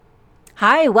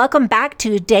Hi, welcome back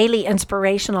to Daily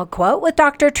Inspirational Quote with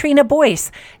Dr. Trina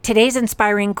Boyce. Today's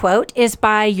inspiring quote is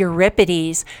by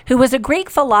Euripides, who was a Greek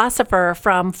philosopher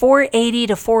from 480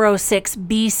 to 406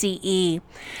 BCE.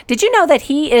 Did you know that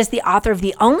he is the author of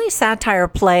the only satire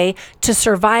play to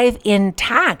survive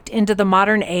intact into the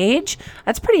modern age?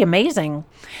 That's pretty amazing.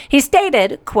 He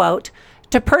stated, quote,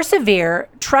 "To persevere,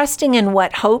 trusting in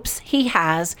what hopes he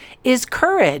has, is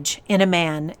courage in a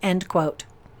man," end quote.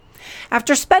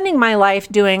 After spending my life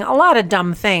doing a lot of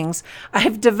dumb things,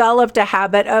 I've developed a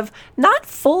habit of not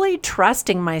fully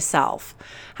trusting myself.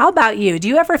 How about you? Do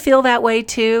you ever feel that way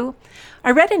too?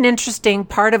 I read an interesting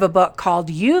part of a book called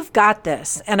You've Got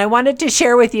This, and I wanted to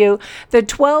share with you the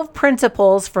 12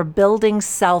 principles for building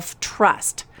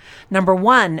self-trust. Number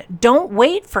 1, don't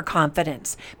wait for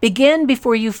confidence. Begin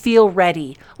before you feel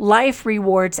ready. Life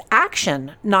rewards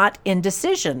action, not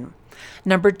indecision.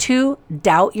 Number 2,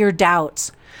 doubt your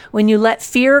doubts. When you let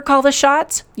fear call the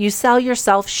shots, you sell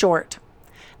yourself short.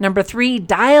 Number 3,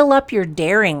 dial up your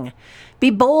daring. Be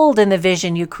bold in the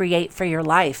vision you create for your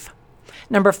life.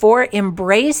 Number 4,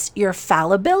 embrace your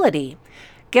fallibility.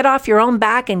 Get off your own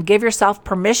back and give yourself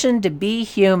permission to be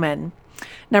human.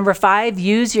 Number 5,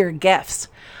 use your gifts.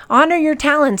 Honor your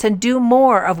talents and do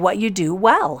more of what you do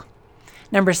well.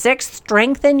 Number 6,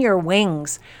 strengthen your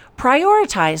wings.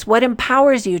 Prioritize what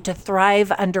empowers you to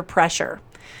thrive under pressure.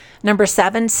 Number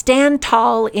 7, stand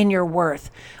tall in your worth.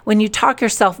 When you talk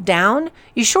yourself down,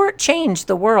 you shortchange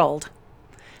the world.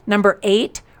 Number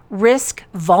 8, risk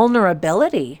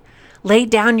vulnerability. Lay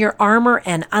down your armor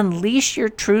and unleash your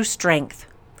true strength.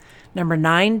 Number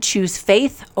 9, choose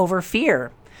faith over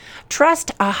fear.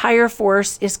 Trust a higher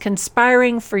force is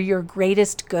conspiring for your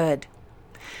greatest good.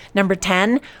 Number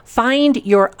 10, find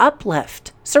your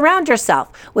uplift. Surround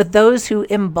yourself with those who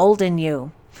embolden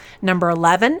you. Number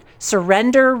 11,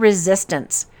 surrender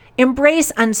resistance.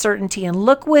 Embrace uncertainty and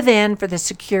look within for the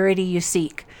security you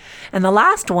seek. And the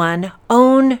last one,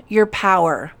 own your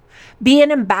power. Be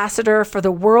an ambassador for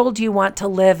the world you want to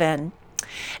live in.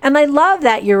 And I love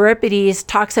that Euripides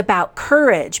talks about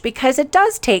courage, because it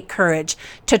does take courage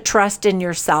to trust in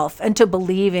yourself and to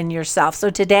believe in yourself.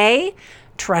 So today,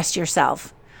 trust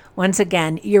yourself. Once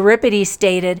again, Euripides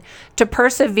stated, "To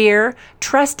persevere,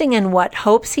 trusting in what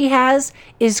hopes he has,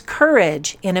 is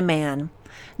courage in a man."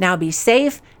 Now be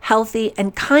safe, healthy,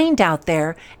 and kind out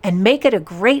there, and make it a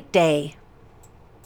great day.